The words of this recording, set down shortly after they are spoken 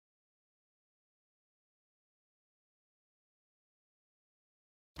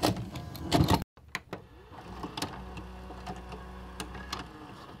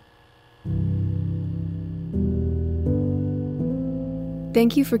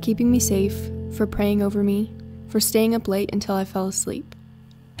Thank you for keeping me safe, for praying over me, for staying up late until I fell asleep.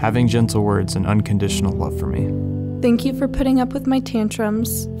 Having gentle words and unconditional love for me. Thank you for putting up with my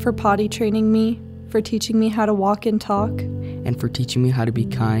tantrums, for potty training me, for teaching me how to walk and talk, and for teaching me how to be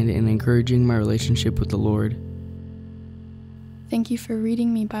kind and encouraging my relationship with the Lord. Thank you for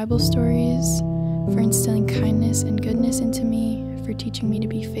reading me Bible stories, for instilling kindness and goodness into me, for teaching me to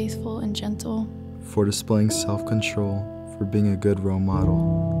be faithful and gentle, for displaying self-control, for being a good role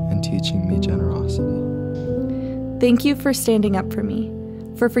model, and teaching me generosity. Thank you for standing up for me,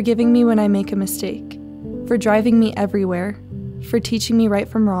 for forgiving me when I make a mistake, for driving me everywhere, for teaching me right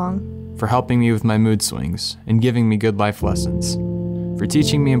from wrong, for helping me with my mood swings and giving me good life lessons, for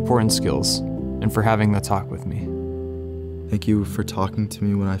teaching me important skills, and for having the talk with me. Thank you for talking to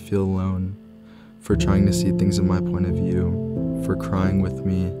me when I feel alone, for trying to see things in my point of view, for crying with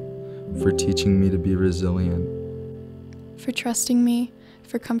me, for teaching me to be resilient, for trusting me,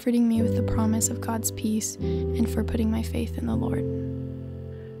 for comforting me with the promise of God's peace, and for putting my faith in the Lord.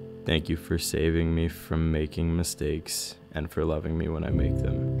 Thank you for saving me from making mistakes and for loving me when I make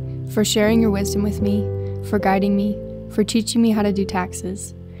them. For sharing your wisdom with me, for guiding me, for teaching me how to do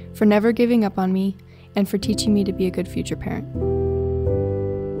taxes, for never giving up on me, and for teaching me to be a good future parent.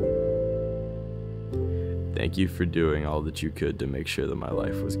 Thank you for doing all that you could to make sure that my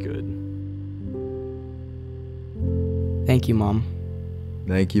life was good. Thank you, Mom.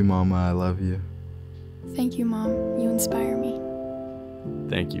 Thank you, Mama. I love you. Thank you, Mom. You inspire me.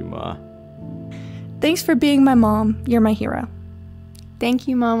 Thank you, Ma. Thanks for being my mom. You're my hero. Thank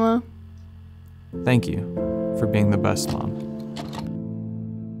you, Mama. Thank you for being the best mom.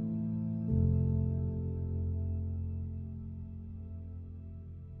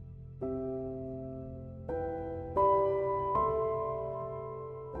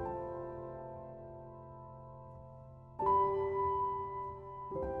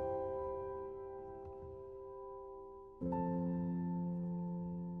 you.